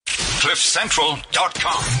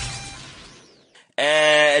CliffCentral.com.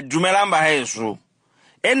 Dumelang baheso.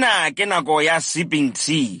 Ena ke nako ya sipping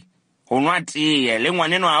tea. Ho nwa tee le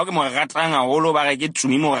ngwaneno ha ke mo ratang haholo ba re ke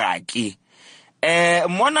Tumi Morake.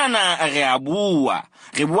 Monana re a bua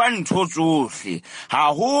ntho tsohle.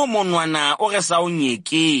 Ha ho monwana o re sa o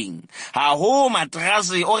nyekeng, ha ho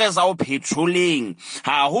matrase o re sa o phetholeng,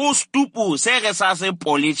 ha ho stupu se re sa se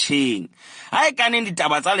polisheng. Ha e kaneng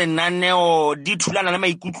ditaba tsa lenaneo di thulana le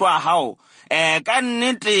maikutlo a hao, ka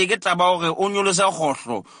nnete ke taba hore o nyolose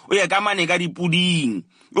kgohlo o ye ka mane ka dipuding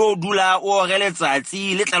o dula o re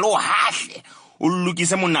letsatsi le tle le o hahle o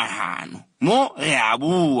lokise monahano. Mo re a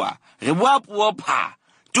bua puo pha.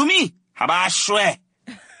 Tumi ha ba shwe.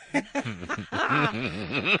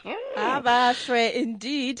 Abashwe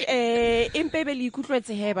indeed. Impebe le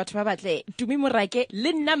ikutlwetse he batho ba batle. Tumi Morake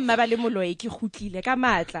le nna mmaba le moloi ke khutlile ka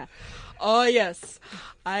matla. Oh yes,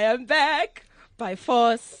 I am back by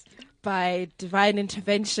force, by divine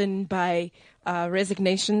intervention, by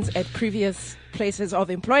resignations at previous places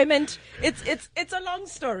of employment. It's a long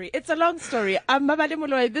story. It's a long story. I'm Mabale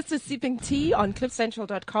Moloi. This is Sipping Tea on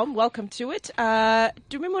CliffCentral.com. Welcome to it.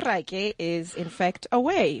 Tumi Morake is in fact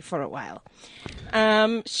away for a while.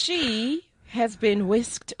 She has been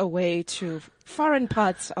whisked away to foreign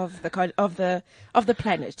parts of the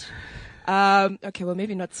planet. Okay, well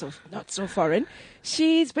maybe not so foreign.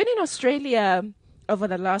 She's been in Australia over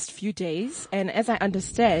the last few days, and as I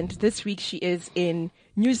understand, this week she is in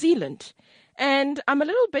New Zealand. And I'm a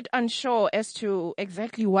little bit unsure as to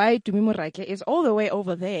exactly why Tumi Morake is all the way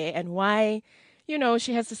over there and why,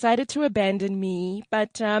 she has decided to abandon me.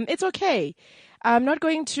 But it's okay. I'm not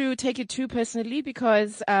going to take it too personally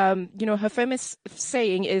because, her famous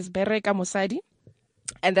saying is Bereka Mosadi.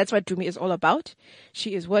 And that's what Tumi is all about.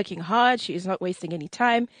 She is working hard. She is not wasting any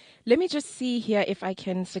time. Let me just see here if I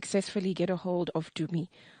can successfully get a hold of Tumi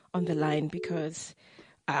on the line because,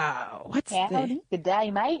 what's Howdy. Good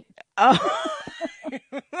day, mate. Oh.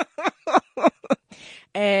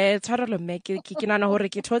 Tshwarelo mme ke nahana hore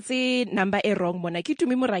ke thotse number e wrong mona ke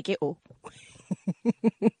Tumi Morake o.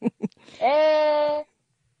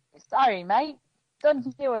 Sorry, mate. Don't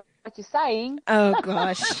hear what you're saying. Oh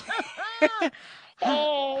gosh.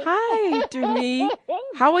 Hi, Tumi.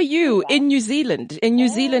 How are you in New Zealand? In New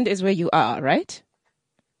Zealand is where you are, right?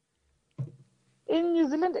 In New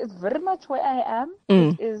Zealand is very much where I am.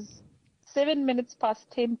 It is 7 minutes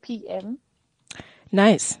past 10 p.m.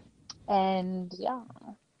 Nice. And yeah.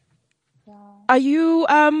 Are you,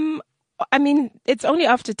 it's only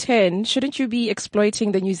after 10. Shouldn't you be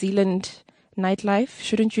exploiting the New Zealand nightlife?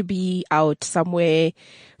 Shouldn't you be out somewhere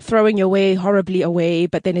throwing your way horribly away,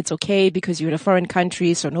 but then it's okay because you're in a foreign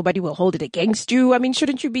country, so nobody will hold it against you? I mean,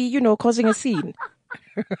 shouldn't you be, causing a scene?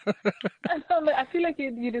 I feel like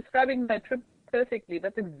you're describing my trip perfectly.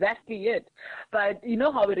 That's exactly it. But you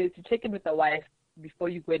know how it is. You check in with a wife before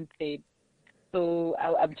you go and play. So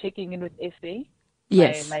I'm checking in with SA.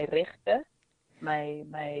 Yes. My rechter, my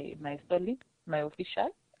stoli, my official.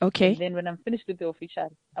 Okay. And then when I'm finished with the official,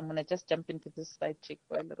 I'm going to just jump into this side chick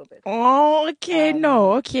for a little bit. Oh, okay.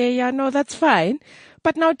 That's fine.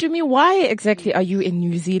 But now, Tumi, why exactly are you in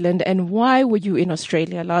New Zealand and why were you in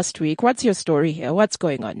Australia last week? What's your story here? What's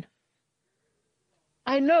going on?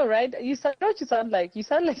 I know, right? You sound like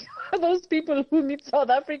those people who meet South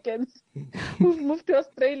Africans who've moved to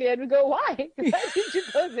Australia and we go, why? Why did you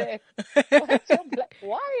go there?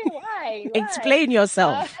 Why? Explain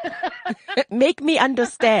yourself. Make me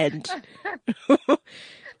understand.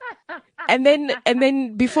 And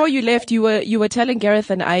then before you left, you were telling Gareth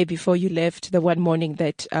and I before you left the one morning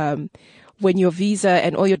that when your visa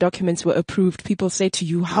and all your documents were approved, people said to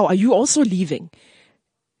you, "How are you also leaving?"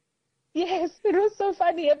 Yes, it was so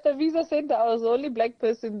funny. At the visa center, I was the only black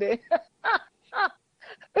person there. I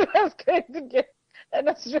was going to get an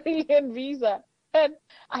Australian visa. And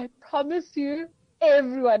I promise you,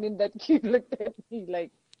 everyone in that queue looked at me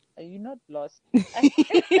like, are you not lost? I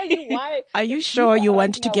tell you why. Are you sure you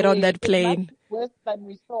want to get on that plane? It's much worse than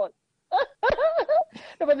we thought.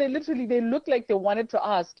 No, but they look like they wanted to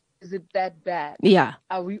ask, is it that bad? Yeah.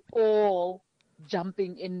 Are we all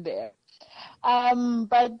jumping in there?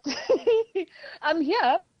 But I'm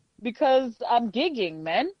here because I'm gigging,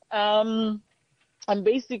 man. I'm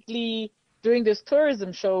basically doing this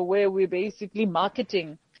tourism show where we're basically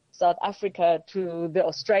marketing South Africa to the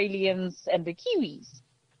Australians and the Kiwis.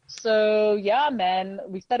 So yeah, man,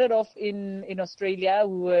 we started off in Australia.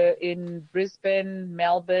 We were in Brisbane,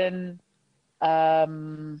 Melbourne, where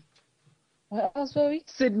else were we?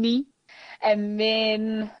 Sydney. And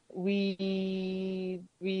then we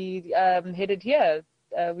headed here.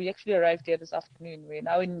 We actually arrived here this afternoon. We're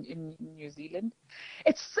now in New Zealand.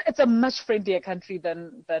 It's a much friendlier country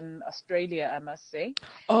than Australia, I must say.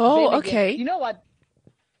 Oh, Then again, okay. you know what?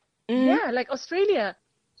 Mm. Yeah, like Australia.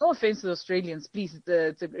 No offense to Australians, please.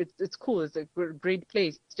 It's cool. It's a great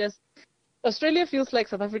place. It's just Australia feels like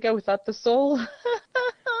South Africa without the soul.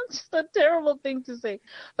 Just a terrible thing to say,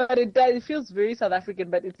 but it does. It feels very South African.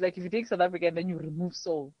 But it's like if you take South Africa and then you remove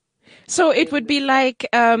soul. So it Then would be it's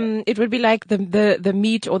like the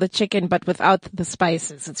meat or the chicken, but without the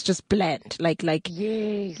spices. It's just bland,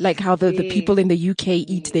 yes, like how the people yes, in the UK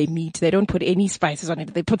eat their yes, meat. They don't put any spices on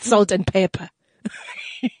it. They put salt and pepper.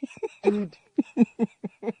 dude.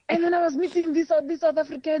 And then I was meeting these South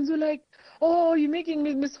Africans who like, oh, you're making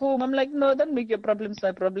me miss home. I'm like, no, don't make your problems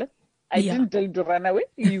my problem. I Yeah. didn't tell you to run away.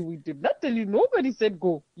 We did not tell you. Nobody said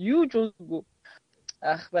go. You chose to go.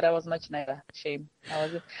 But I was much nicer. Shame.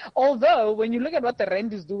 Although, when you look at what the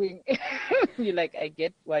rand is doing, you're like, I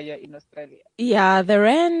get why you're in Australia. Yeah, the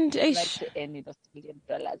rand. Like to earn in Australian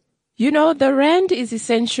dollars. The rand is It's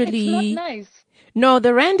not essentially nice. no.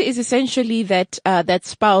 The rand is essentially that that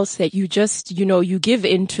spouse that you just you give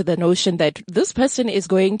in to the notion that this person is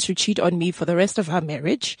going to cheat on me for the rest of our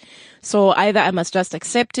marriage. So either I must just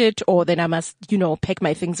accept it, or then I must pack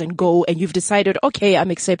my things and go. And you've decided, okay, I'm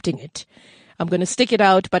accepting it. I'm going to stick it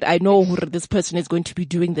out, but I know this person is going to be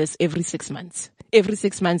doing this every 6 months. Every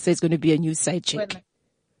 6 months, there's going to be a new side chick.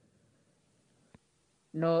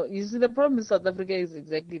 No, you see, the problem with South Africa is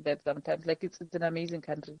exactly that sometimes. Like, it's an amazing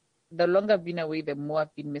country. The longer I've been away, the more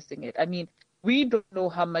I've been missing it. I mean, we don't know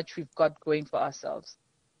how much we've got going for ourselves.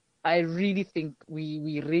 I really think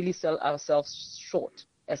we really sell ourselves short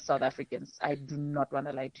as South Africans. I do not want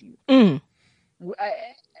to lie to you. Mm.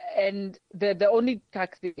 And the only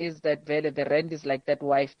tax thing is that the rand is like that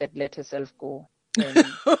wife that let herself go. And,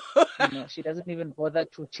 she doesn't even bother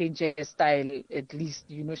to change her style. At least,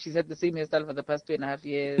 she's had the same hairstyle for the past 2.5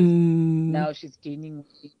 years. Now she's gaining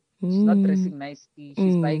weight. She's not dressing nicely.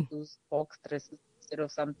 She's buying those box dresses instead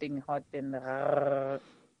of something hot and.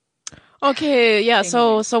 Okay, yeah.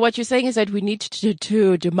 Anyway. So what you're saying is that we need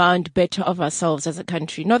to demand better of ourselves as a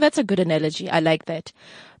country. No, that's a good analogy. I like that.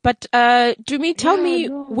 But tell me,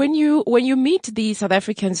 when you meet the South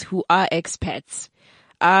Africans who are expats,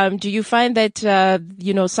 do you find that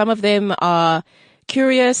some of them are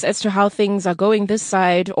curious as to how things are going this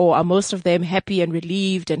side, or are most of them happy and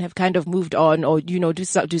relieved and have kind of moved on, or do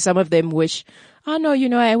some of them wish, oh no,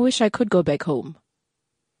 I wish I could go back home?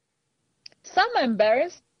 Some are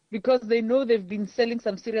embarrassed because they know they've been selling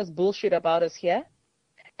some serious bullshit about us here.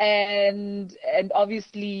 And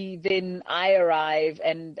obviously then I arrive,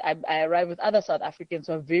 and I arrive with other South Africans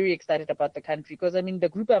who are very excited about the country. Because, I mean, the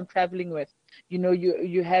group I'm traveling with,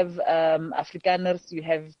 you have Afrikaners, you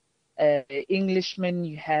have Englishmen,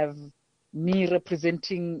 you have me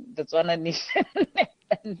representing the Tswana nation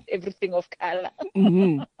and everything of color.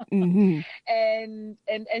 Mm-hmm. Mm-hmm.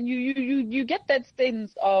 And you get that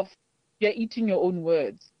sense of you're eating your own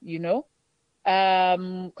words, because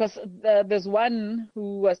there's one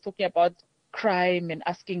who was talking about crime and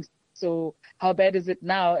asking, so how bad is it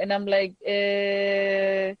now? And I'm like,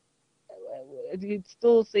 it's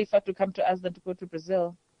still safer to come to us than to go to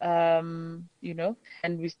Brazil, and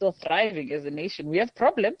we're still thriving as a nation. We have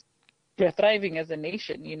problems. We're thriving as a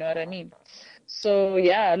nation, you know what I mean? So,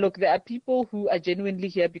 yeah, look, there are people who are genuinely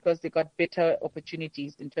here because they got better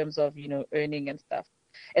opportunities in terms of, earning and stuff.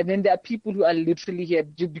 And then there are people who are literally here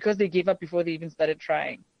because they gave up before they even started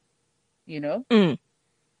trying, I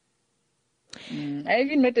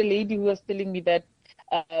even met a lady who was telling me that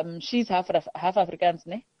she's half Afrikaans,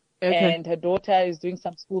 ne? Okay. And her daughter is doing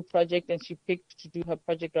some school project, and she picked to do her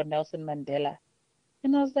project on Nelson Mandela.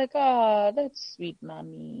 And I was like, that's sweet,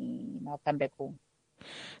 mommy. Now come back home.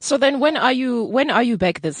 So then when are you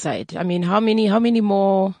back this side? I mean, how many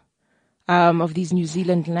more of these New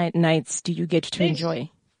Zealand nights do you get to enjoy?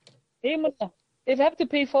 Hey, Mona, if I have to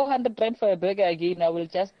pay 400 rand for a burger again, I will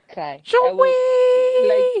just cry.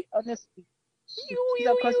 Honestly, these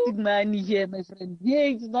are costing money here, my friend. Yeah,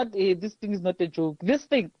 it's not. This thing is not a joke. This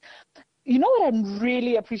thing, what I'm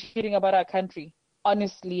really appreciating about our country,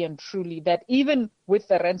 honestly and truly, that even with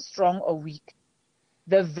the rand strong or weak,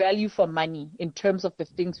 the value for money in terms of the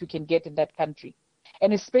things we can get in that country,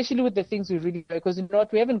 and especially with the things we really know, because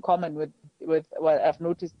what we have in common with what I've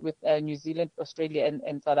noticed with New Zealand, Australia,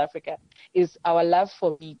 and South Africa is our love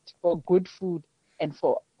for meat, for good food, and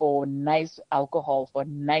for nice alcohol, for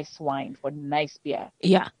nice wine, for nice beer.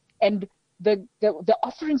 Yeah. And the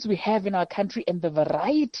offerings we have in our country and the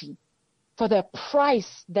variety for the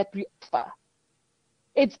price that we offer,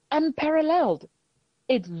 it's unparalleled.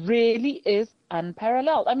 It really is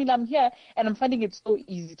unparalleled. I mean, I'm here and I'm finding it so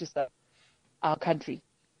easy to serve our country.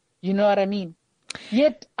 You know what I mean?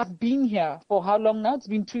 Yet I've been here for how long now? It's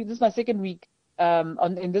been this is my second week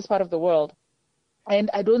in this part of the world.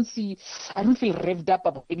 And I don't feel revved up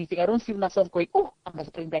about anything. I don't feel myself going, oh, I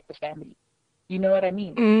must bring back the family. You know what I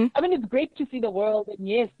mean? I mean, it's great to see the world, and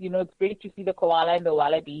yes, it's great to see the koala and the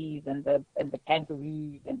wallabies and the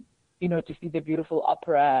kangaroos, and to see the beautiful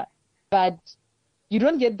opera. But you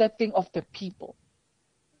don't get that thing of the people.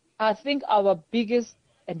 I think our biggest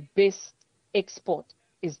and best export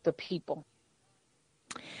is the people.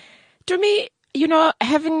 To me,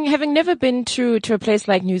 having never been to a place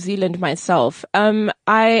like New Zealand myself,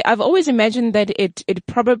 I've always imagined that it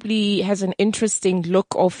probably has an interesting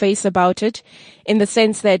look or face about it, in the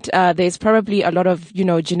sense that there's probably a lot of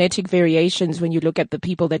genetic variations when you look at the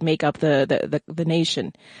people that make up the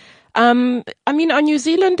nation. I mean, are New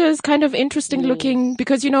Zealanders kind of interesting looking?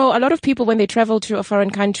 Because, a lot of people, when they travel to a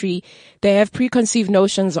foreign country, they have preconceived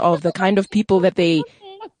notions of the kind of people that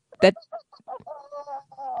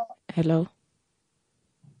Hello?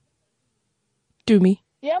 Dumi?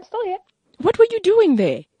 Yeah, I'm still here. What were you doing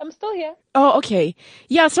there? I'm still here. Oh, okay.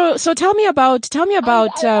 Yeah, so tell me about I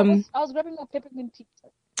was grabbing my peppermint tea.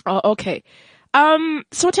 Oh, okay.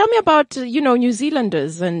 So tell me about, New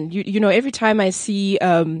Zealanders, and every time I see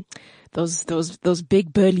those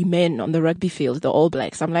big burly men on the rugby field, the All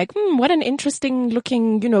Blacks, I'm like, what an interesting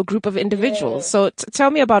looking, group of individuals. Yeah. So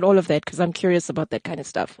tell me about all of that, because I'm curious about that kind of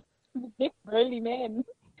stuff. Big burly men.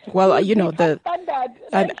 Well, I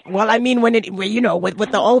mean, with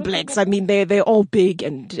the All Blacks, I mean, they're all big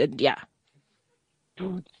and yeah.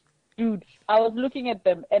 Dude, I was looking at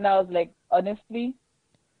them and I was like, honestly,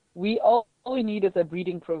 all we need is a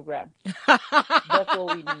breeding program. That's all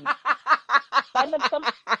we need. Find out some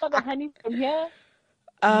of the honey from here.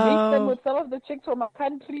 Mix them with some of the chicks from our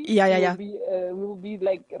country. Yeah. We will be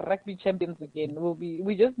like rugby champions again. All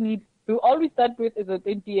we start with is a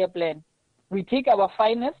 20-year plan. We take our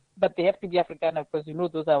finest, but they have to be Afrikaner, because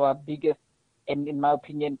those are our biggest and, in my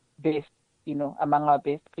opinion, best, among our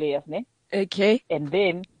best players, ne? Okay. And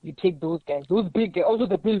then you take those guys, those big guys, also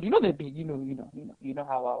the build, they're big, you know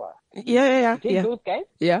how our yeah. You take those guys,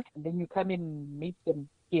 yeah, and then you come in and meet them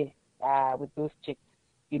here, with those chicks.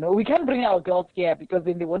 We can't bring our girls here, because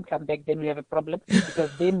then they won't come back. Then we have a problem,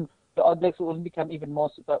 because then the All Blacks will only become even more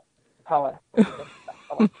superpower.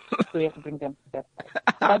 So we have to bring them to that side.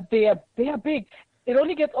 But they are big. It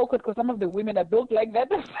only gets awkward because some of the women are built like that.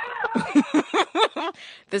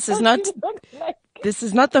 This is not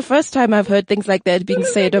the first time I've heard things like that being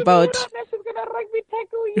said about. She's gonna rugby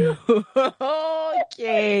tackle you.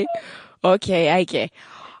 Okay.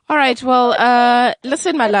 All right. Well,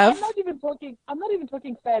 listen, my love. I'm not even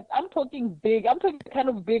talking fat. I'm talking big. I'm talking kind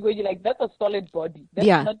of big where you're like, that's a solid body. That's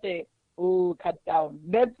not a cut down.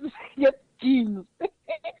 That's your jeans.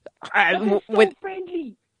 So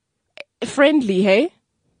friendly. Friendly, hey?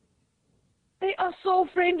 They are so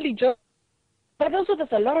friendly, Joe. But also,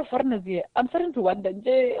 there's a lot of foreigners here. I'm starting to wonder,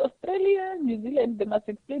 Australia, New Zealand, they must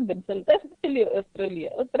explain themselves. Especially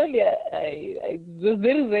Australia. It was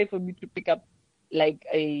very rare for me to pick up like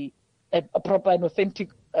a proper and authentic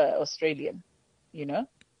Australian, Yeah,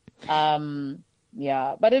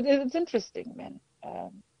 but it's interesting, man.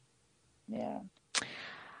 Yeah.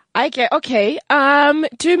 Okay.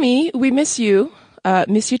 Dumi, we miss you.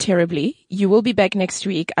 Miss you terribly. You will be back next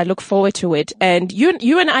week. I look forward to it. And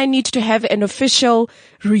you and I need to have an official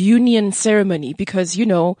reunion ceremony, because,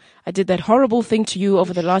 I did that horrible thing to you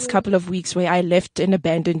over the last couple of weeks where I left and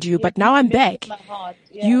abandoned you, but now I'm back.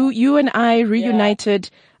 Yeah. You and I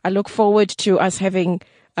reunited. I look forward to us having,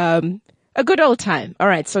 a good old time. All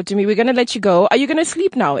right. So, Dumi, we're going to let you go. Are you going to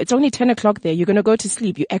sleep now? It's only 10 o'clock there. You're going to go to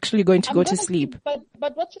sleep. You're actually going to go to sleep.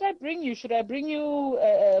 But what should I bring you? Should I bring you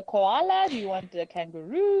a koala? Do you want a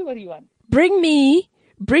kangaroo? What do you want? Bring me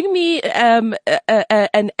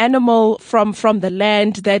an animal from the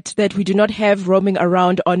land that we do not have roaming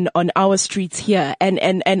around on our streets here.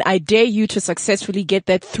 And I dare you to successfully get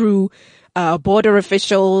that through border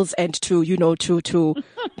officials and to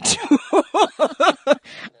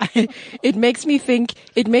it makes me think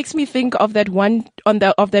of that one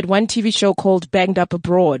TV show called Banged Up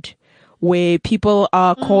Abroad, where people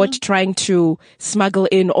are caught trying to smuggle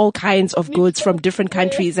in all kinds of goods from different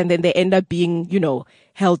countries, and then they end up being,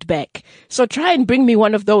 held back. So try and bring me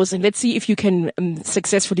one of those, and let's see if you can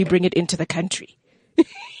successfully bring it into the country. I'm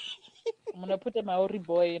going to put a Maori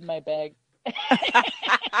boy in my bag.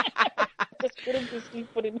 Just put him to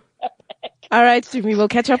sleep, put him in my bag. All right, Dumi, we'll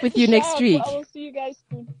catch up with you next week. I will see you guys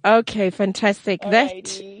soon. Okay, fantastic. Alrighty. That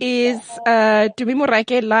is Dumi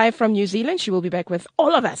Morake live from New Zealand. She will be back with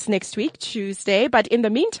all of us next week, Tuesday. But in the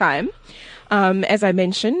meantime, As I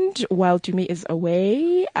mentioned, while Tumi is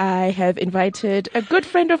away, I have invited a good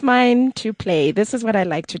friend of mine to play. This is what I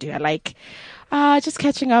like to do. I like just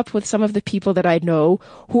catching up with some of the people that I know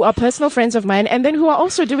who are personal friends of mine and then who are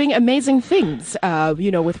also doing amazing things,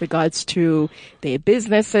 with regards to their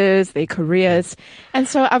businesses, their careers. And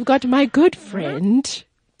so I've got my good friend,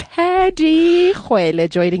 Paddy Kgwele,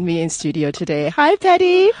 joining me in studio today. Hi,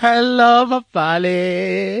 Paddy. Hello,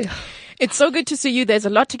 Mapale. It's so good to see you. There's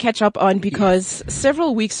a lot to catch up on because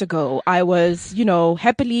several weeks ago I was,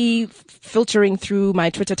 happily filtering through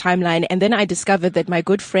my Twitter timeline, and then I discovered that my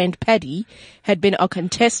good friend Paddy had been a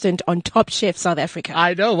contestant on Top Chef South Africa.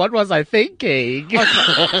 I know. What was I thinking?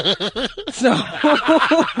 Okay.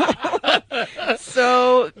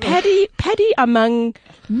 So Paddy, among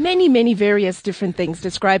many, many various different things,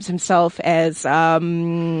 describes himself as,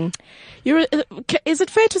 is it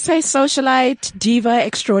fair to say socialite, diva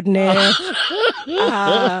extraordinaire,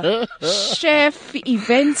 chef,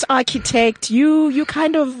 events architect? You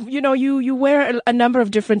kind of, you wear a number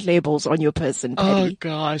of different labels on your person, Paddy. Oh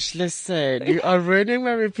gosh, listen, you are ruining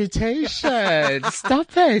my reputation.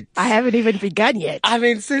 Stop it. I haven't even begun yet. I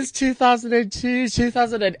mean, since 2002,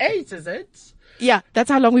 2008, is it? Yeah, that's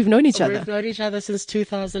how long we've known each other. We've known each other since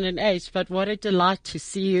 2008, but what a delight to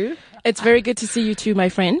see you. It's very good to see you too, my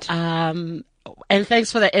friend. And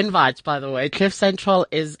thanks for the invite, by the way. Cliff Central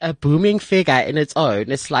is a booming figure in its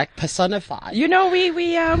own. It's like personified.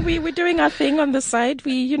 We're doing our thing on the side.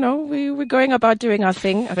 We're going about doing our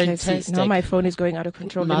thing. Okay, Fantastic. see, now my phone is going out of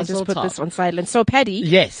control. Let me Mazel just put tov. this on silent. So, Paddy.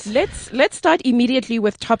 Yes. Let's start immediately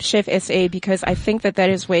with Top Chef SA because I think that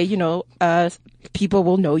is where, people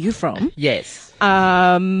will know you from. Yes.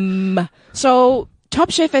 So Top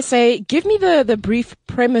Chef SA, give me the brief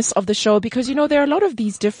premise of the show because, there are a lot of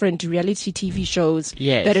these different reality TV shows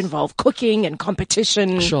Yes. that involve cooking and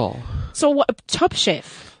competition. Sure. So Top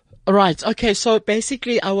Chef. Right. Okay. So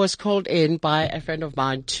basically I was called in by a friend of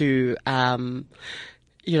mine to,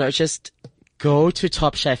 just go to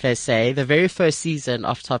Top Chef SA, the very first season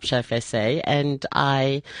of Top Chef SA, and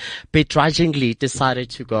I begrudgingly decided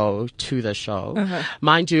to go to the show.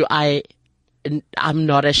 Mind you, I'm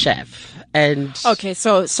not a chef, and Okay,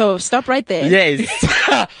 so stop right there. yes,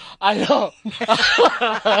 I know.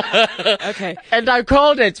 Okay. And I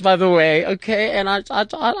called it, by the way. Okay, and I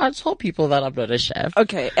told people that I'm not a chef.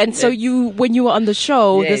 Okay, and so when you were on the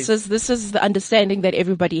show, Yes. this is the understanding that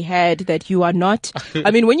everybody had that you are not.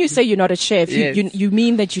 I mean, when you say you're not a chef, Yes. you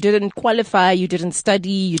mean that you didn't qualify, you didn't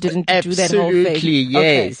study, you didn't do that whole thing. Absolutely,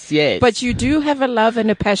 Okay. yes, yes. But you do have a love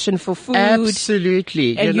and a passion for food,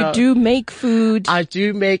 Absolutely, and you know, do make food. I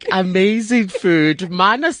do make amazing food,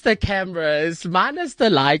 minus the cameras, minus the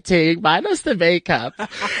lighting, minus the makeup.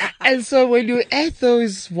 And so when you add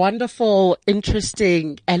those wonderful,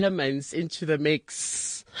 interesting elements into the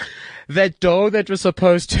mix, the dough that we're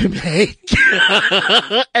supposed to make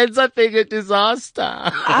ends up being a disaster.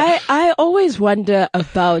 I always wonder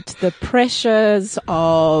about the pressures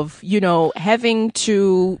of, having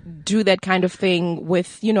to do that kind of thing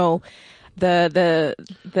with,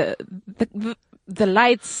 the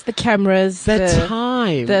lights, the cameras, The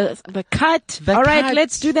time. the cut. The All right, cut.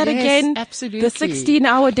 let's do that Yes, again. absolutely. The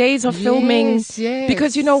 16-hour days of filming. Yes, yes.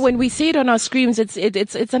 Because when we see it on our screens, it's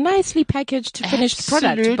a nicely packaged finished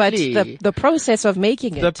product, but Absolutely. the process of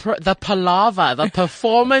making it. The palaver, the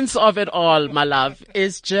performance of it all, my love,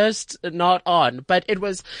 is just not on. But it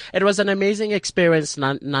was an amazing experience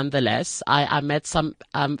nonetheless. I met some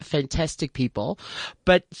fantastic people,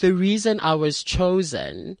 but the reason I was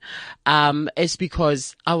chosen is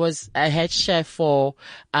because I was a head chef for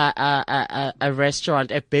a restaurant,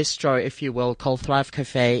 a bistro, if you will, called Thrive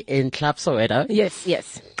Cafe in Club Soweto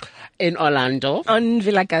yes. in Orlando. On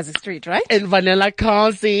Vilakazi Street, right? In Vanilla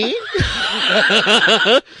Kazi.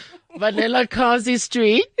 Vanilla Kazi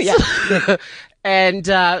Street. Yeah. And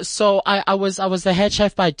so I was the head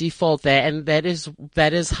chef by default there, and that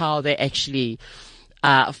is how they actually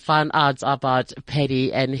found out about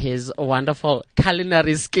Paddy and his wonderful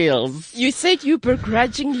culinary skills. You said you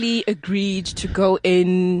begrudgingly agreed to go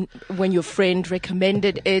in when your friend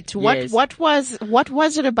recommended it. Yes. What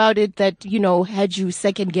was it about it that, had you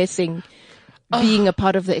second guessing being a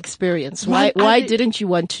part of the experience? Why didn't you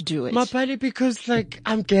want to do it? My buddy, because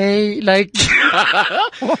I'm gay,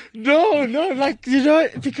 no,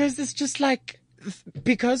 because it's just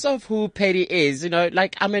because of who Paddy is,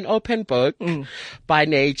 I'm an open book by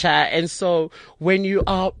nature. And so when you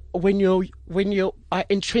are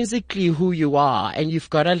intrinsically who you are and you've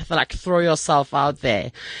got to throw yourself out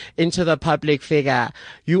there into the public figure,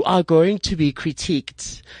 you are going to be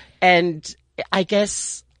critiqued. And I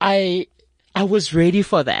guess I was ready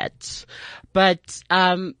for that. But,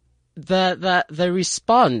 the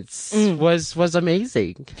response was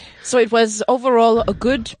amazing. So it was overall a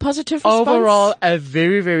good, positive response? Overall, a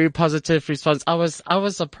very, very positive response. I was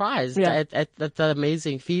surprised Yeah. at the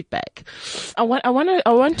amazing feedback. I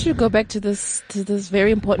want to go back to this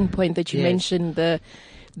very important point that you Yes. mentioned, the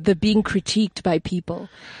being critiqued by people.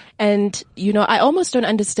 And, I almost don't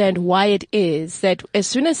understand why it is that as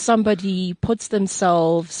soon as somebody puts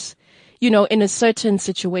themselves, in a certain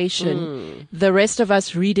situation, the rest of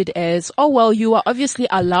us read it as, oh, well, you are obviously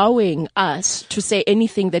allowing us to say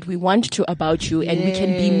anything that we want to about you, and we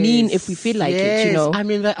can be mean if we feel like it, I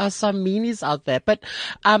mean, there are some meanies out there, but,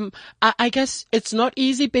 I guess it's not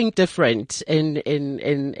easy being different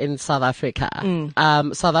in South Africa.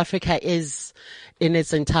 South Africa is in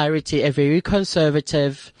its entirety a very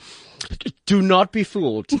conservative. Do not be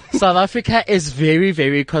fooled. South Africa is very,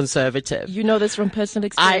 very conservative. You know this from personal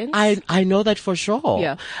experience? I know that for sure.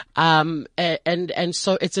 Yeah. And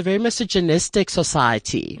so it's a very misogynistic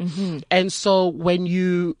society. And so when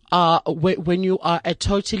you are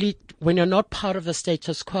when you're not part of the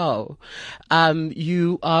status quo,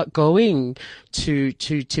 you are going to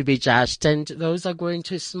be judged, and those are going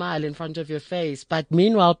to smile in front of your face. But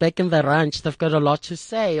meanwhile, back in the ranch, they've got a lot to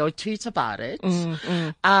say or tweet about it.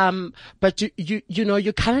 But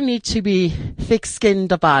you kind of need to be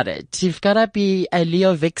thick-skinned about it. You've got to be a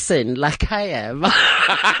Leo Vixen like I am.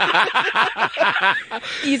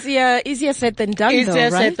 Easier said than done, Easier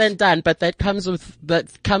though, right? said than done, but that comes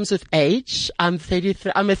with age. I'm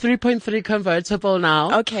 33. I'm a 3.3 convertible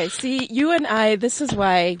now. Okay, see, you and I, this is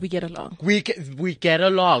why we get along. We get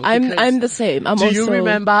along. I'm because the same. I'm do also. you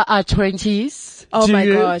remember our 20s? Oh Do my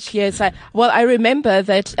you? gosh, yes. I remember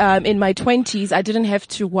that in my 20s I didn't have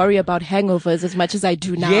to worry about hangovers as much as I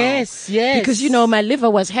do now. Yes. Because my liver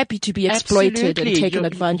was happy to be exploited and taken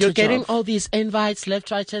advantage of. You're getting all these invites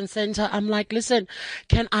left, right, and center. I'm like, listen,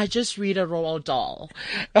 can I just read a Roald Dahl?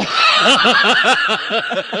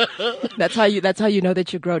 That's how you know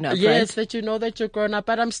that you're grown up, Yes, right? that you know that you're grown up,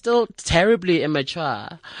 but I'm still terribly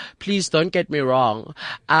immature. Please don't get me wrong.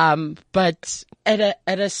 But at a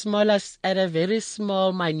very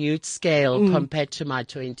small, minute scale compared to my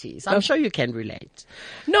 20s. I'm sure you can relate.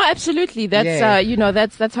 No, absolutely. That's Yeah.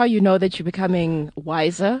 that's how you know that you're becoming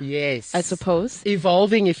wiser. Yes. I suppose.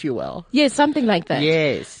 Evolving, if you will. Yes, something like that.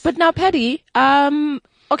 Yes. But now, Paddy,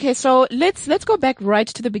 okay, so let's go back right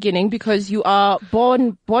to the beginning, because you are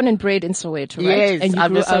born and bred in Soweto, right? Yes, And you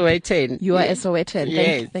I'm grew a Sowetan. You are Yes. a Sowetan.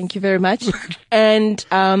 Yes. Thank you very much. And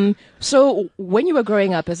so when you were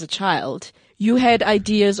growing up as a child, you had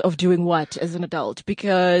ideas of doing what as an adult?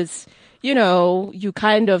 Because you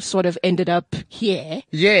kind of sort of ended up here.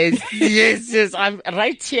 Yes. I'm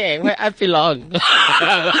right here where I belong.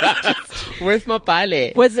 With my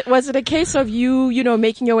ballet. Was it a case of you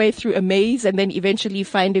making your way through a maze and then eventually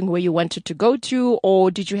finding where you wanted to go to,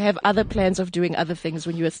 or did you have other plans of doing other things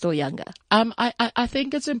when you were still younger? I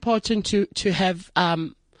think it's important to have,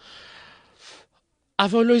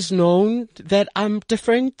 I've always known that I'm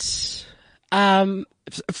different.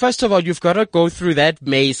 First of all, you've got to go through that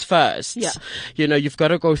maze first. Yeah. You've got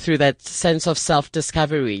to go through that sense of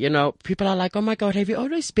self-discovery. People are like, oh my God, have you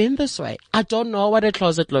always been this way? I don't know what a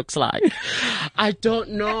closet looks like. I don't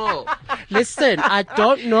know. Listen, I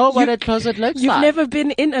don't know what a closet looks You've like. never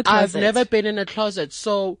been in a closet. I've never been in a closet.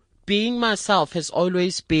 So being myself has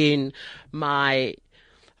always been my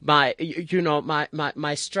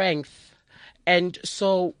strength. And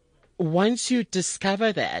so once you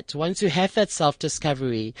discover that, once you have that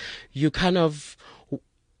self-discovery, you kind of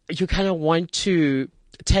want to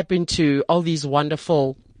tap into all these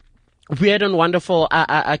weird and wonderful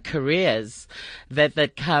careers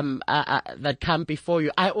that come before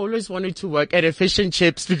you. I always wanted to work at a fish and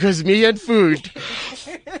chips, because me and food.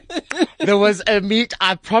 There was a meat.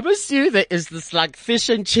 I promise you, there is this like fish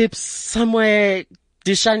and chips somewhere.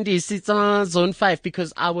 Dishandi sits on Zone 5,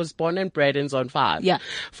 because I was born and bred in Zone 5. Yeah.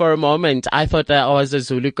 For a moment, I thought that I was a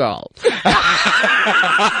Zulu girl.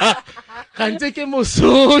 Kante ke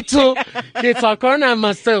Mosotho, ke tswa kona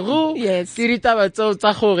Maseru. Yes. Ke ditaba tseo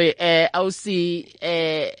tsa gore, ausi,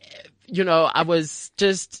 I was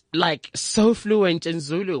just like so fluent in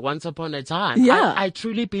Zulu once upon a time. Yeah. I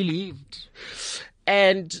truly believed.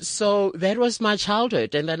 And so that was my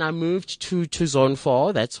childhood. And then I moved to Zone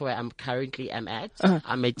 4. That's where I'm currently at.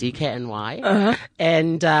 I'm at DKNY.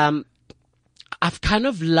 And, I've kind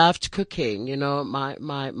of loved cooking. My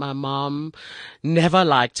mom never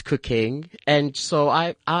liked cooking. And so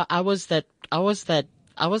I was that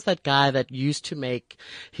guy that used to make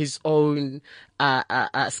his own,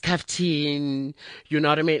 skaftien. You know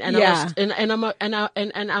what I mean? And Yeah.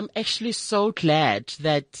 I'm actually so glad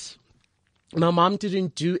that My mom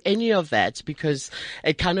didn't do any of that because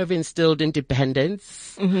it kind of instilled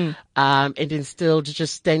independence. It instilled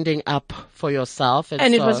just standing up for yourself.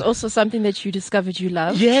 And it was also something that you discovered you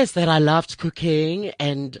loved. Yes, that I loved cooking,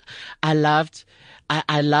 and I loved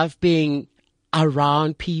being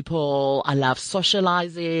around people. I love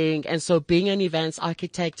socializing. And so being an events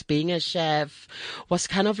architect, being a chef was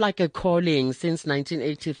kind of like a calling since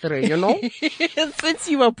 1983, you know? Since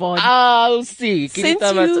you were born. I'll see. Since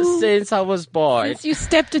I was born. Since you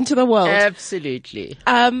stepped into the world. Absolutely.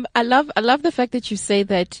 I love the fact that you say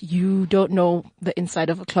that you don't know the inside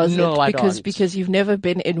of a closet. No, I don't. Because you've never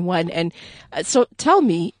been in one. And so tell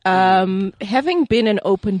me, having been an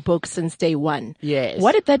open book since day one, yes,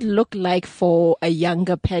 what did that look like for a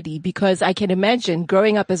younger Paddy? Because I can imagine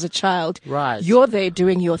growing up as a child, right, you're there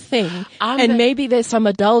doing your thing, and maybe there's some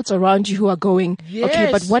adults around you who are going, yes,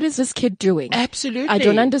 okay, but what is this kid doing? Absolutely. I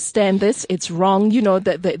don't understand this. It's wrong. You know,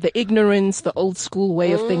 the ignorance, the old school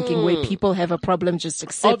way of thinking where people have a problem just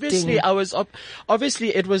accepting. I was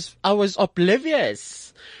oblivious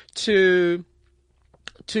to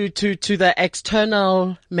the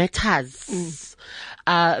external matters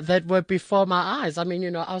that were before my eyes. I mean,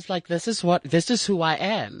 you know, I was like, this is who I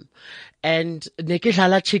am. And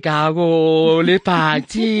Chicago, Le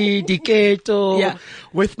Party, Diketo,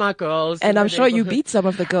 with my girls. And I'm sure you beat some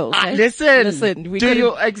of the girls. Right? Listen. Do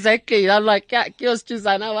you exactly? I'm like,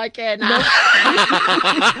 Susanna, why can't I?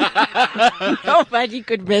 Nobody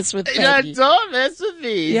could mess with Paddy. Yeah, don't mess with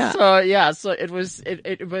me. Yeah. So it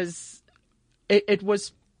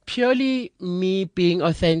was purely me being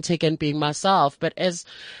authentic and being myself. But as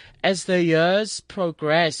the years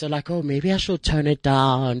progress, you're like, oh, maybe I should tone it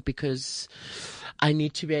down because I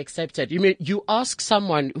need to be accepted. You ask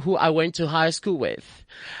someone who I went to high school with,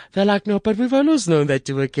 they're like, no, but we've always known that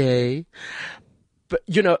you were gay. But,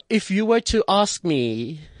 you know, if you were to ask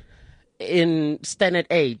me in standard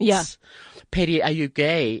 8, Paddy, are you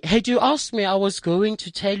gay? Had you asked me, I was going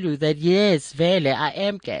to tell you that yes, Vele, I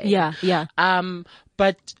am gay. Yeah.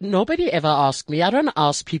 But nobody ever asked me. I don't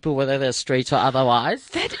ask people whether they're straight or otherwise.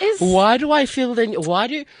 That is. Why do I feel then?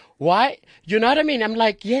 Why? You know what I mean? I'm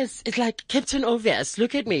like, yes, it's like Captain Obvious.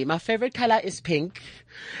 Look at me. My favorite color is pink.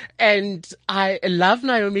 And I love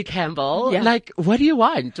Naomi Campbell. Yeah. Like, what do you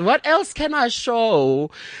want? What else can I show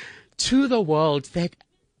to the world that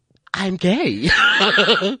I'm gay?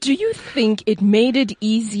 Do you think it made it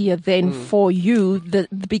easier then for you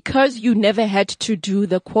because you never had to do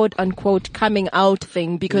the quote unquote coming out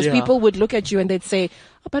thing, because people would look at you and they'd say,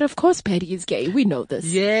 oh, but of course Paddy is gay. We know this.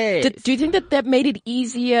 Yes. Do you think that made it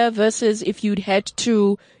easier versus if you'd had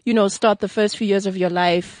to, you know, start the first few years of your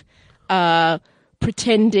life,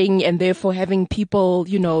 pretending and therefore having people,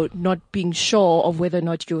 you know, not being sure of whether or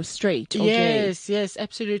not you're straight or gay? Yes,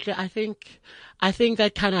 absolutely. I think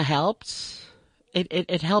that kind of helped.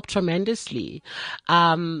 It helped tremendously.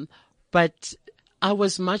 But I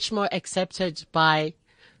was much more accepted by,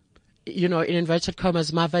 you know, in inverted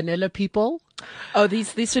commas, my vanilla people. Oh,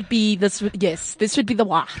 this would be the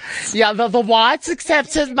whites. Yeah, the whites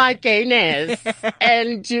accepted my gayness.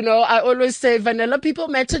 And, you know, I always say vanilla people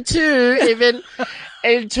matter too, even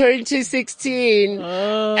in 2016.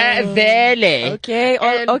 Vele. Okay,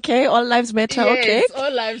 all lives matter, yes, okay.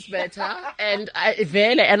 All lives matter. And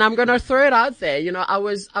Vele. And I'm gonna throw it out there. You know, I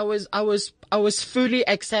was fully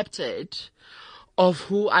accepted of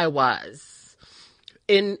who I was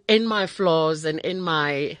in my flaws and in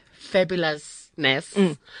my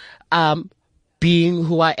fabulousness, being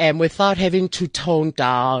who I am without having to tone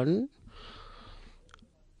down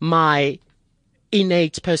my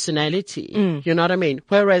innate personality. You know what I mean?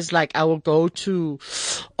 Whereas like I will go to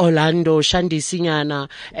Orlando, Shandi Sinyana,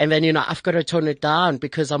 and then, you know, I've got to tone it down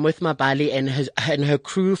because I'm with my Bali and her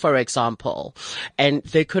crew, for example, and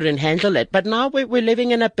they couldn't handle it. But now we're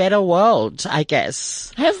living in a better world, I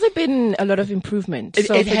guess. Has there been a lot of improvement?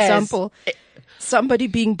 For example, somebody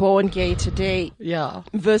being born gay today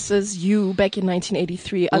versus you back in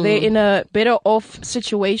 1983, are they in a better off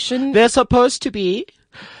situation? They're supposed to be.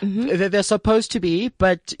 They're supposed to be,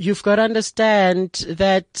 but you've got to understand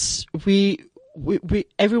that we're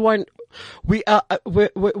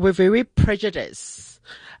very prejudiced.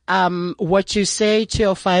 What you say to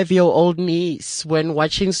your 5-year-old niece when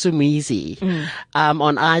watching Sumizi,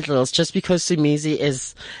 on Idols, just because Sumizi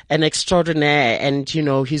is an extraordinaire and, you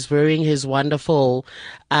know, he's wearing his wonderful,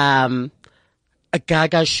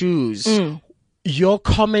 Gaga shoes. Your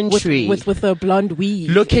commentary with a blonde weave,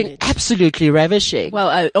 looking absolutely ravishing.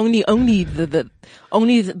 Well, only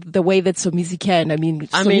the way that Somizi can. I mean,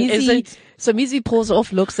 Somizi pulls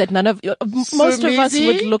off looks that most of us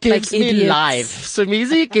would look like gives me idiots. life.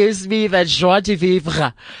 Somizi gives me that joie de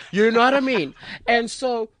vivre. You know what I mean? And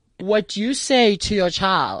so what you say to your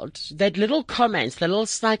child, that little comments, the little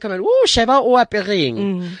snide comment, ooh, sheba o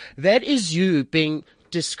apering, that is you being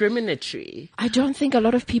discriminatory. I don't think a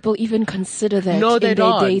lot of people even consider that No, they in their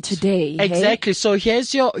don't. day to day. Exactly. So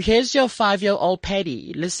here's your 5-year-old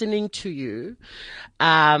Paddy listening to you,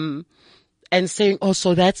 and saying, "Oh,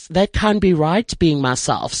 so that can't be right." Being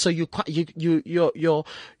myself, so your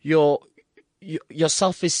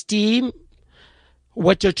self-esteem,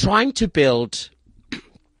 what you're trying to build,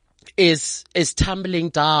 is tumbling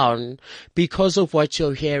down because of what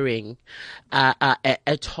you're hearing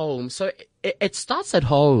at home. So it starts at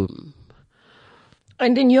home.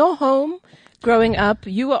 And in your home, growing up,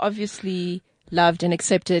 you were obviously loved and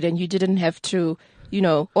accepted, and you didn't have to,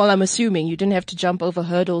 I'm assuming you didn't have to jump over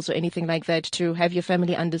hurdles or anything like that to have your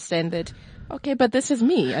family understand that, okay, but this is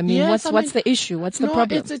me. I mean, Yes, what's the issue? What's the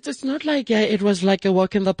problem? It's not like it was like a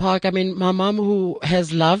walk in the park. I mean, my mom, who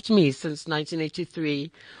has loved me since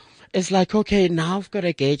 1983, is like, okay, now I've got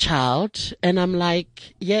a gay child. And I'm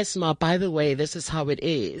like, yes, Ma, by the way, this is how it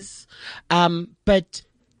is. But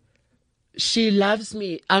she loves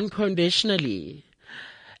me unconditionally.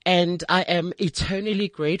 And I am eternally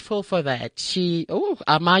grateful for that.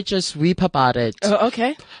 I might just weep about it. Oh,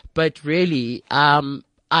 okay. But really, I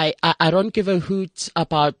don't give a hoot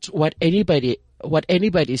about what anybody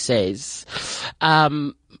says.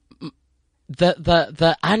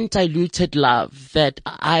 The undiluted love that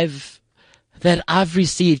I've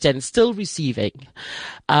received and still receiving,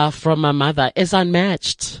 from my mother is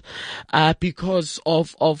unmatched, because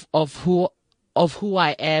of who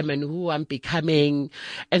I am and who I'm becoming.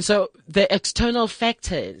 And so the external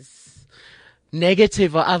factors,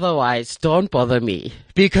 negative or otherwise, don't bother me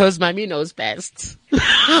because Mommy knows best.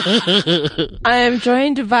 I am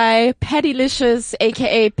joined by Paddylicious,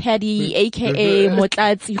 aka Paddy, aka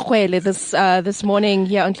Motlatsi Khwele, this morning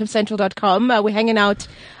here on CliffCentral.com. We're hanging out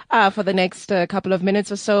for the next couple of minutes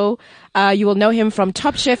or so. You will know him from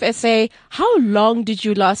Top Chef SA. How long did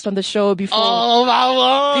you last on the show before? Oh my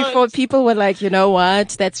Lord. Before people were like, you know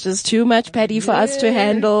what? That's just too much Paddy for us to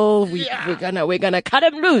handle. We're gonna cut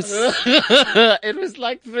him loose. It was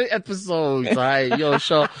like 3 episodes, your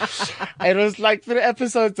show. It was like 3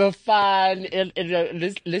 episodes of fun and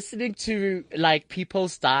listening to like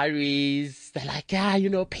people's diaries. They're like,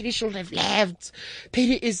 Paddy should have left.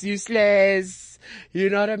 Paddy is useless. You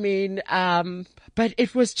know what I mean? But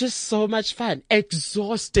it was just so much fun.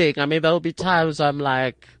 Exhausting. I mean, there'll be times I'm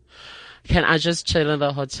like, can I just chill in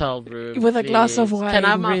the hotel room with a glass of wine? Can I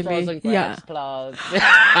have my really? frozen grapes, please?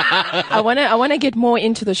 I wanna get more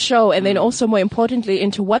into the show, and then also more importantly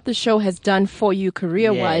into what the show has done for you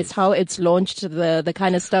career-wise, Yes. how it's launched the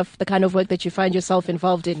kind of stuff, the kind of work that you find yourself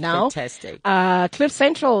involved in now. Fantastic.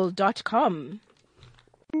 CliffCentral.com.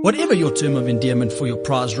 Whatever your term of endearment for your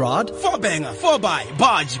prize ride, 4-banger, 4x,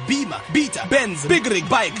 barge, beamer, beater, Benz, big rig,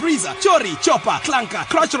 bike, breezer, chori, chopper, clunker,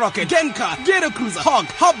 crotch rocket, genka, ghetto cruiser, hog,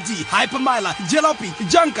 hobdy, hypermiler, jalopy,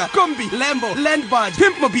 junker, combi, Lambo, land barge,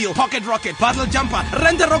 pimpmobile, pocket rocket, puddle jumper,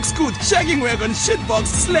 rent-a-rock scoot, shagging wagon, shitbox,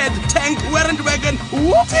 sled, tank, warrant wagon,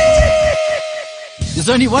 whoopee! there's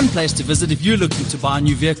only one place to visit if you're looking to buy a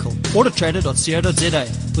new vehicle. Autotrader.co.za.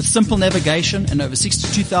 With simple navigation and over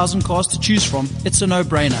 62,000 cars to choose from, it's a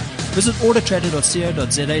no-brainer. Visit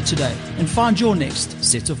autotrader.co.za today and find your next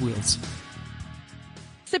set of wheels.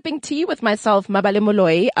 Sipping tea with myself, Mabale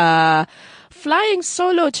Moloi. Flying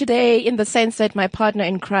solo today in the sense that my partner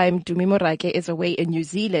in crime, Dumi Morake, is away in New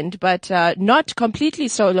Zealand, but not completely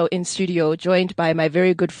solo in studio, joined by my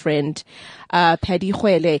very good friend, Paddy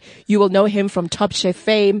Khwele. You will know him from Top Chef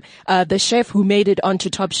fame, the chef who made it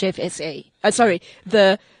onto Top Chef SA.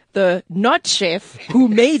 The not chef who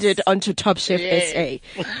made it onto Top Chef SA.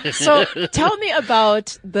 So tell me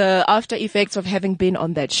about the after effects of having been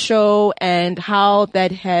on that show and how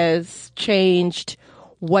that has changed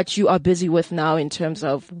what you are busy with now in terms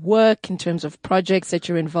of work, in terms of projects that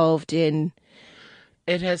you're involved in.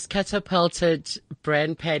 It has catapulted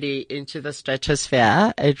Brand Paddy into the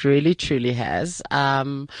stratosphere. It really, truly has.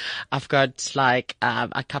 I've got like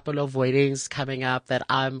a couple of weddings coming up that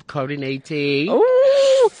I'm coordinating.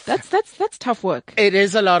 Ooh, that's tough work. It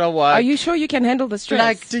is a lot of work. Are you sure you can handle the stress?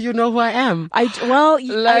 Like, do you know who I am?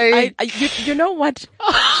 You know what?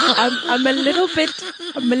 I'm a little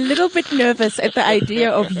bit nervous at the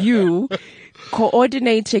idea of you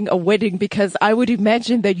coordinating a wedding, because I would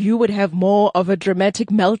imagine that you would have more of a dramatic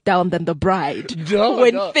meltdown than the bride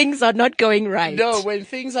when things are not going right. No, when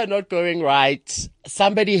things are not going right,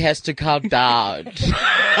 somebody has to calm down.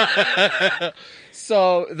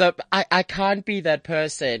 So I can't be that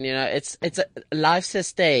person, you know, life's a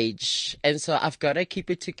stage. And so I've got to keep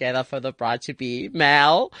it together for the bride to be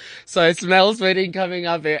Mel. So it's Mel's wedding coming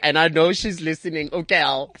up here and I know she's listening. Okay.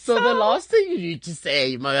 So the last thing you need to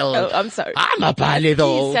say, Mel. Oh, I'm sorry. I'm a pally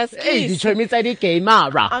though. Jesus, Hey, please. you me say the game,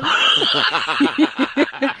 Mara.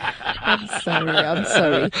 I'm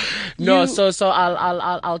sorry. No, You- so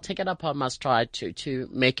I'll take it upon my stride to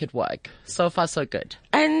make it work. So far, so good.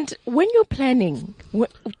 And when you're planning, when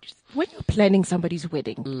you're planning somebody's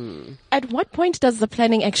wedding, at what point does the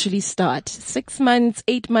planning actually start? 6 months,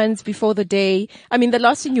 8 months before the day? I mean, the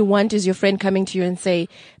last thing you want is your friend coming to you and say,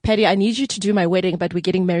 Patty, I need you to do my wedding, but we're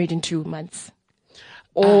getting married in 2 months.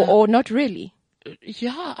 Or not really.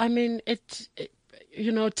 Yeah, I mean,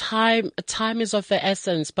 you know, time is of the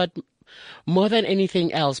essence, but more than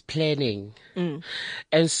anything else, planning.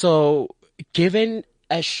 And so given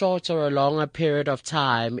a short or a longer period of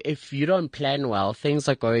time, if you don't plan well, things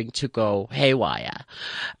are going to go haywire.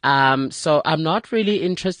 So I'm not really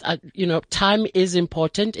interested, you know, time is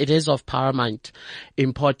important. It is of paramount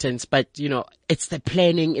importance, but you know, it's the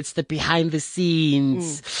planning, it's the behind the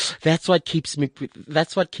scenes. That's what keeps me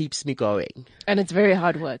going. And it's very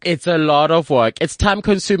hard work. It's a lot of work. It's time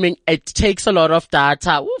consuming. It takes a lot of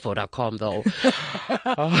data. Ooh, Vodacom though.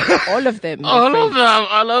 All of them. my All friend. of them.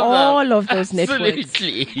 All of those networks.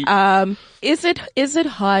 Absolutely. Is it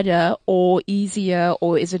harder or easier,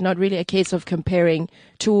 or is it not really a case of comparing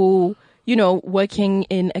to, you know, working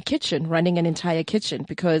in a kitchen, running an entire kitchen?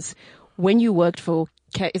 Because when you worked for,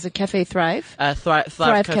 is it Cafe Thrive?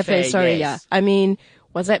 Thrive Cafe. Sorry, yes. yeah. I mean,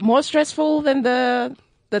 was that more stressful than the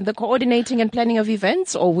coordinating and planning of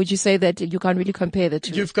events, or would you say that you can't really compare the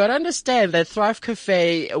two? You've got to understand that Thrive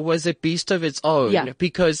Cafe was a beast of its own, Yeah.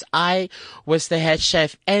 because I was the head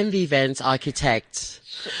chef and the events architect.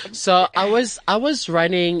 So I was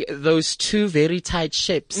running those two very tight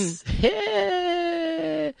ships.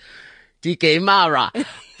 DK Mara.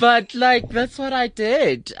 But like, that's what I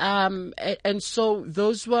did. And so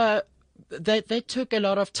those were, they took a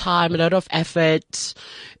lot of time, a lot of effort.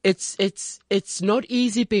 It's not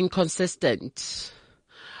easy being consistent.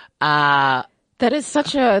 That is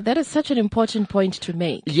such an important point to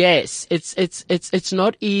make. Yes, it's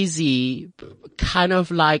not easy, kind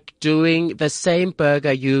of like doing the same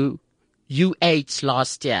burger you ate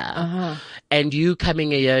last year and you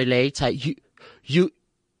coming a year later, you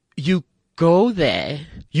go there,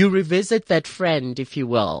 you revisit that friend, if you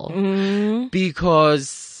will,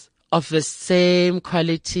 because of the same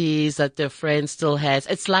qualities that the friend still has.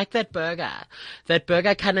 It's like that burger. That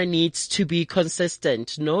burger kind of needs to be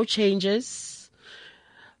consistent. No changes.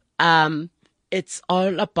 It's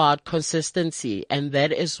all about consistency, and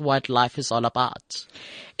that is what life is all about.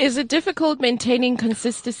 Is it difficult maintaining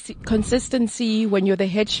consistency when you're the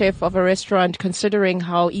head chef of a restaurant, considering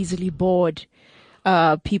how easily bored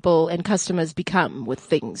people and customers become with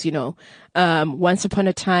things, you know? Once upon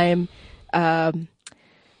a time,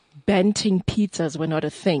 Banting pizzas were not a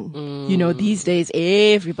thing. You know, these days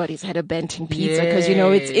everybody's had a Banting pizza because, you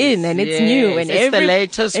know, it's in and it's new and it's the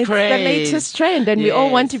latest it's craze. the latest trend, and we all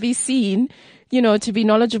Yes. want to be seen, you know, to be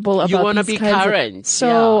knowledgeable about You want to these be kinds of- current.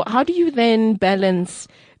 So yeah. how do you then balance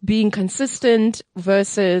being consistent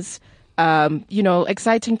versus, you know,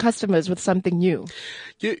 exciting customers with something new?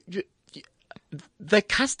 The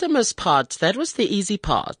customers part, that was the easy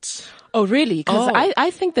part. Oh, really? Because Oh.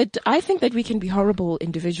 I think that we can be horrible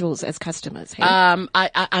individuals as customers. Hey?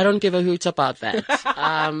 I don't give a hoot about that.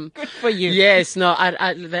 Good for you. Yes, no,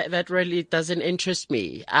 that really doesn't interest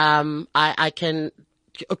me. I can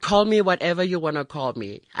call me whatever you want to call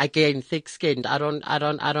me. Again, thick-skinned. I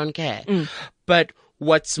don't care. But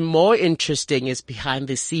what's more interesting is behind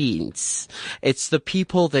the scenes. It's the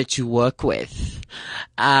people that you work with.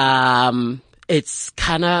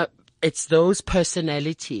 It's those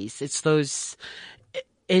personalities. It's those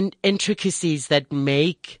intricacies that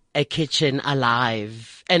make a kitchen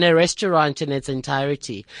alive and a restaurant in its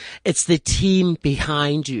entirety. It's the team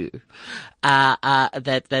behind you,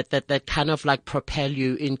 that kind of like propel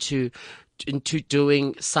you into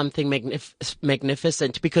doing something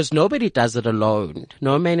magnificent, because nobody does it alone.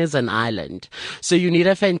 No man is an island. So you need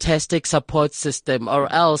a fantastic support system,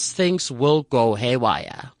 or else things will go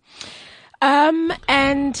haywire.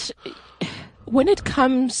 And when it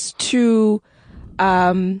comes to,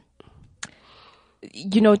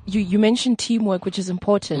 you know, you mentioned teamwork, which is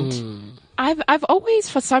important. I've always,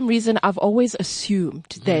 for some reason, I've always assumed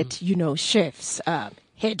that, you know, chefs,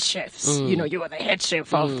 head chefs. You know, you are the head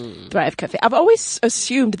chef of Thrive Cafe. I've always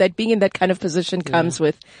assumed that being in that kind of position comes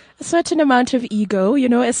with a certain amount of ego, you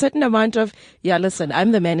know, a certain amount of, listen,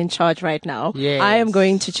 I'm the man in charge right now. Yes. I am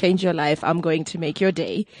going to change your life. I'm going to make your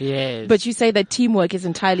day. Yes. But you say that teamwork is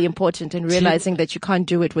entirely important and realizing that you can't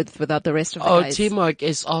do it without the rest of the guys. Teamwork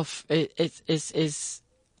is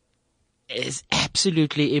is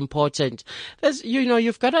absolutely important. There's,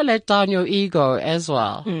 you've got to let down your ego as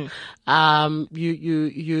well. You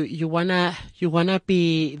wanna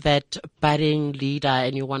be that budding leader,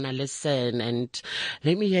 and you wanna listen and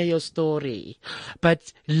let me hear your story.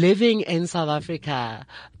 But living in South Africa,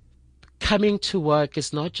 coming to work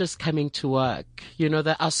is not just coming to work.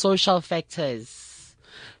 There are social factors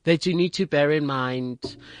that you need to bear in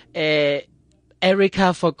mind.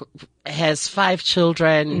 Erica has 5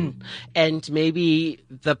 children, and maybe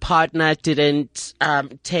the partner didn't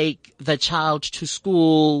take the child to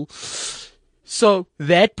school. So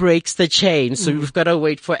that breaks the chain. So you've got to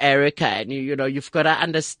wait for Erica, and you've got to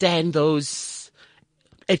understand those.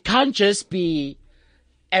 It can't just be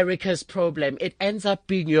Erica's problem. It ends up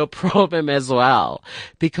being your problem as well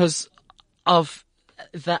because of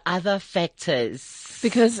the other factors.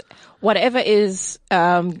 Because whatever is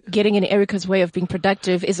getting in Erica's way of being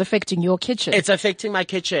productive is affecting your kitchen. It's affecting my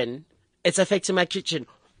kitchen.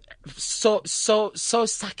 So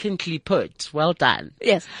succinctly put. Well done.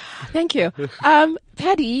 Yes. Thank you.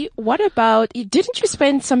 Paddy, what about, didn't you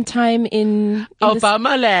spend some time in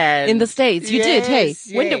Obama land? In the States? You did, hey.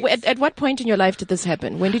 Yes. At what point in your life did this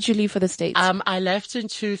happen? When did you leave for the States? I left in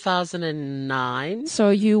 2009. So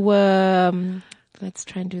you were, let's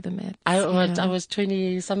try and do the math. I was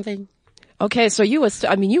 20 something. Okay, so you were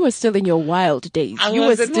still in your wild days.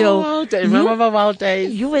 Remember my wild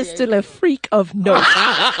days? You were still a freak of note.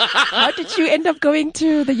 How did you end up going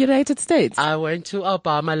to the United States? I went to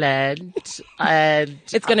Obama land, and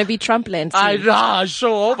it's going to be Trump land soon. I know,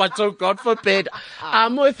 sure, but so God forbid.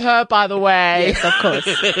 I'm with her, by the way. Yes, of course.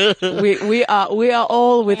 we are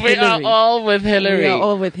all with Hillary. We are all with Hillary. We are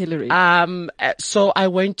all with Hillary. So I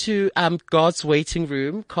went to God's waiting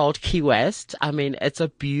room called Key West. I mean, it's a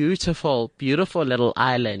beautiful little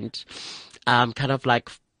island. Kind of like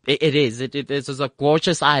it is. It is a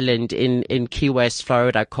gorgeous island in Key West,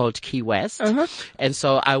 Florida, called Key West. And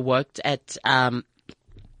so I worked at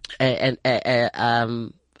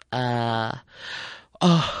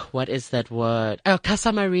what is that word? Oh,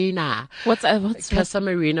 Casa Marina. What's Casa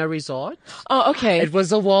Marina Resort? Oh, okay. It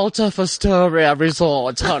was a Walter Astoria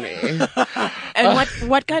resort, honey. And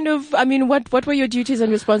what kind of, what were your duties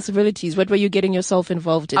and responsibilities? What were you getting yourself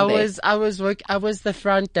involved in I was the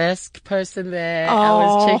front desk person there. Oh. I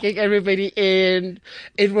was checking everybody in.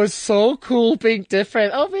 It was so cool being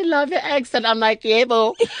different. Oh, we love your accent. I'm like, yeah,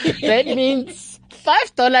 boo. That means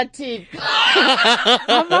 $5 tip.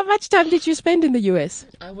 How much time did you spend in the US?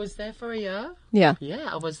 I was there for a year. Yeah. Yeah,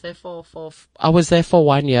 I was there for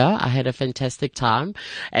 1 year. I had a fantastic time.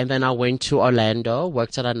 And then I went to Orlando,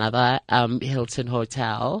 worked at another Hilton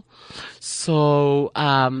hotel. So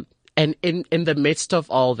and in the midst of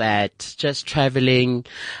all that, just traveling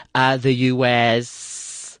the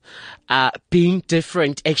US, being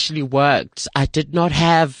different actually worked. I did not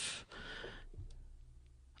have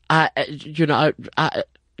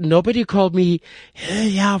nobody called me, hey,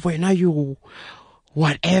 yeah, when are you?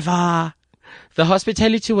 Whatever. The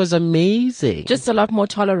hospitality was amazing. Just a lot more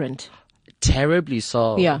tolerant. Terribly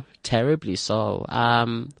so. Yeah. Terribly so.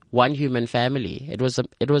 One human family. It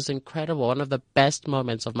was incredible. One of the best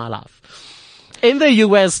moments of my life. In the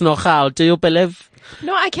US, Nochal, do you believe?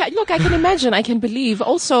 No, I can imagine, I can believe.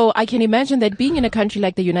 Also, I can imagine that being in a country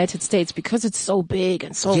like the United States, because it's so big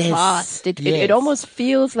and so vast, it almost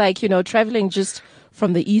feels like, traveling just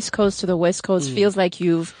from the East Coast to the West Coast feels like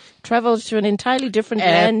you've traveled to an entirely different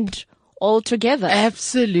land altogether.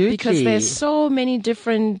 Absolutely. Because there's so many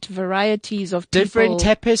different varieties of people. Different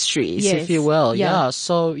tapestries, yes. if you will. Yeah.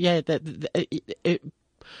 So,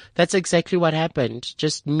 that's exactly what happened.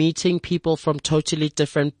 Just meeting people from totally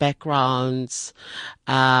different backgrounds.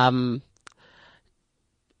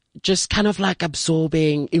 Just kind of like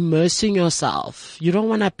absorbing, immersing yourself. You don't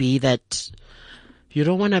want to be that. You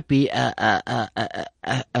don't want to be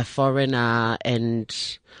a foreigner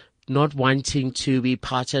and not wanting to be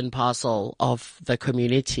part and parcel of the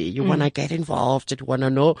community. You want to get involved. You want to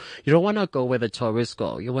know. You don't want to go where the tourists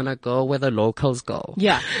go. You want to go where the locals go.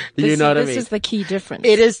 Yeah. You know what I mean? This is the key difference.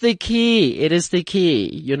 It is the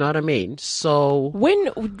key. You know what I mean? So when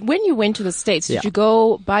you went to the States, did you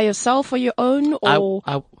go by yourself or your own,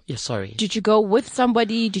 or sorry, did you go with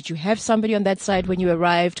somebody? Did you have somebody on that side when you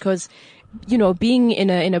arrived? Because being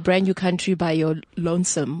in a brand new country by your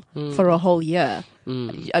lonesome for a whole year,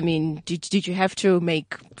 I mean, did you have to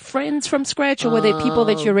make friends from scratch, or were there people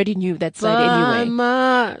that you already knew that side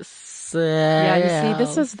anyway? Yeah, you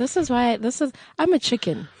see, this is why I'm a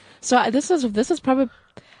chicken. So this is probably,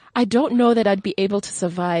 I don't know that I'd be able to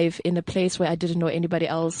survive in a place where I didn't know anybody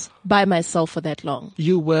else by myself for that long.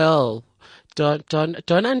 You will. Don't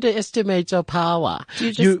underestimate your power.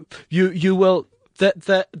 You will.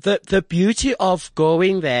 The beauty of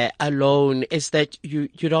going there alone is that you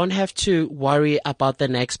don't have to worry about the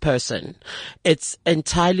next person. It's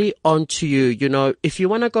entirely onto you. You know, if you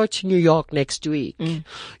want to go to New York next week,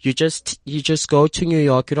 you just go to New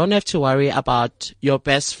York. You don't have to worry about your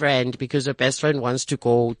best friend because your best friend wants to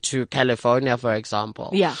go to California, for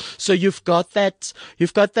example. Yeah. So you've got that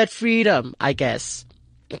freedom, I guess.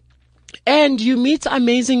 And you meet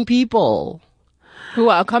amazing people. Who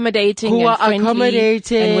are accommodating and willing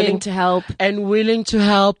to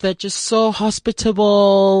help. They're just so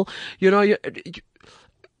hospitable. You know,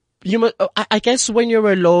 you must, I guess when you're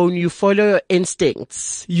alone, you follow your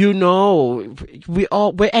instincts. You know,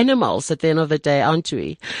 we're animals at the end of the day, aren't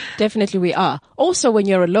we? Definitely we are. Also, when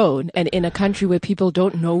you're alone and in a country where people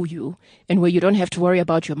don't know you and where you don't have to worry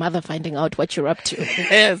about your mother finding out what you're up to.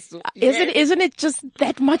 Yes. Isn't it just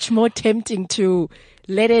that much more tempting to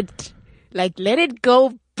let it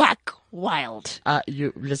go back wild?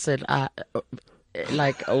 You listen,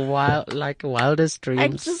 like wildest dreams.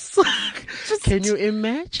 I'm just can you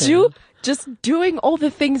imagine? Just doing all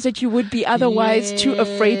the things that you would be otherwise too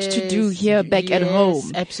afraid to do here back at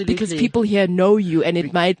home. Absolutely. Because people here know you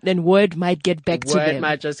and word might get back to them. Word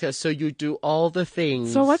might just go, so you do all the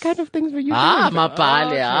things. So what kind of things were you doing?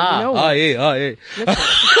 Mapale,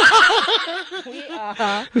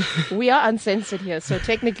 We are uncensored here, so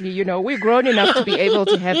technically, you know, we're grown enough to be able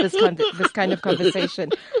to have this kind of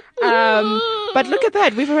conversation. But look at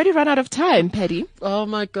that. We've already run out of time, Paddy. Oh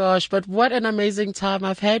my gosh, but what an amazing time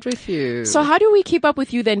I've had with you. So how do we keep up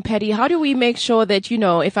with you then, Paddy? How do we make sure that, you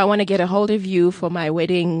know, if I want to get a hold of you for my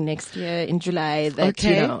wedding next year in July, that,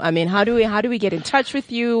 you know, I mean, how do we get in touch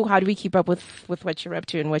with you? How do we keep up with what you're up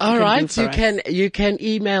to and what you can do for us? You can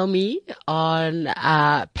email me on,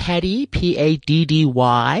 Paddy, Paddy,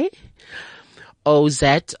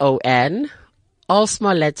 Ozon, all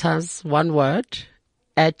small letters, one word,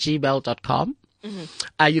 @gmail.com.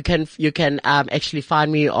 You can actually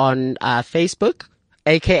find me on Facebook,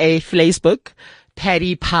 aka Facebook,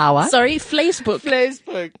 Paddy Power. Sorry, Facebook.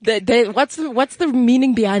 Facebook. What's the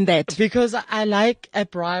meaning behind that? Because I like a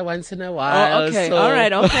braai once in a while. Oh, okay. So. All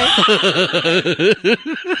right. Okay.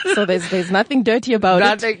 So there's nothing dirty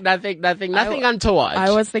about it. Nothing untoward.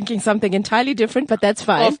 I was thinking something entirely different, but that's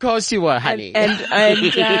fine. Of course you were, honey.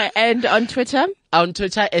 And on Twitter? On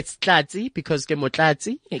Twitter, it's Tlatsi, because ke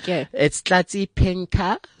motlatsi. Okay. It's Tlatsi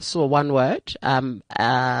Pinka, so one word, at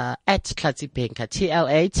Tlatsi Pinka,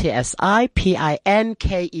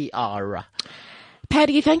 TLATSIPINKER.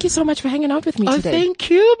 Paddy, thank you so much for hanging out with me today. Thank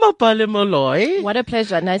you, Mapale Moloi. What a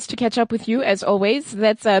pleasure. Nice to catch up with you as always.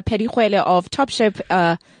 That's Paddy Khwele of Top Chef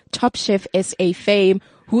SA fame,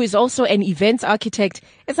 who is also an events architect.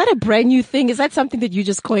 Is that a brand new thing? Is that something that you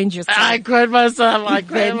just coined yourself? I coined myself.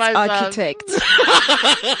 Architect.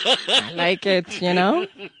 I like it, you know?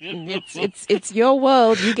 It's your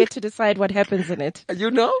world. You get to decide what happens in it. You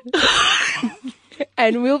know?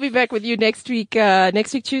 And we'll be back with you next week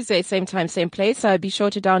Tuesday, same time, same place. Be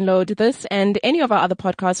sure to download this and any of our other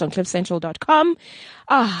podcasts on cliffcentral.com.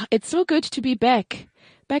 It's so good to be back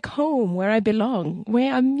home where I belong,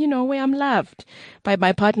 where I'm loved by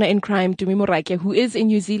my partner in crime, Tumi Morake, who is in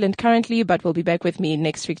New Zealand currently, but will be back with me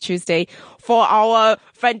next week Tuesday for our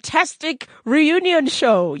fantastic reunion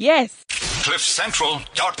show. Yes.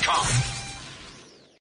 cliffcentral.com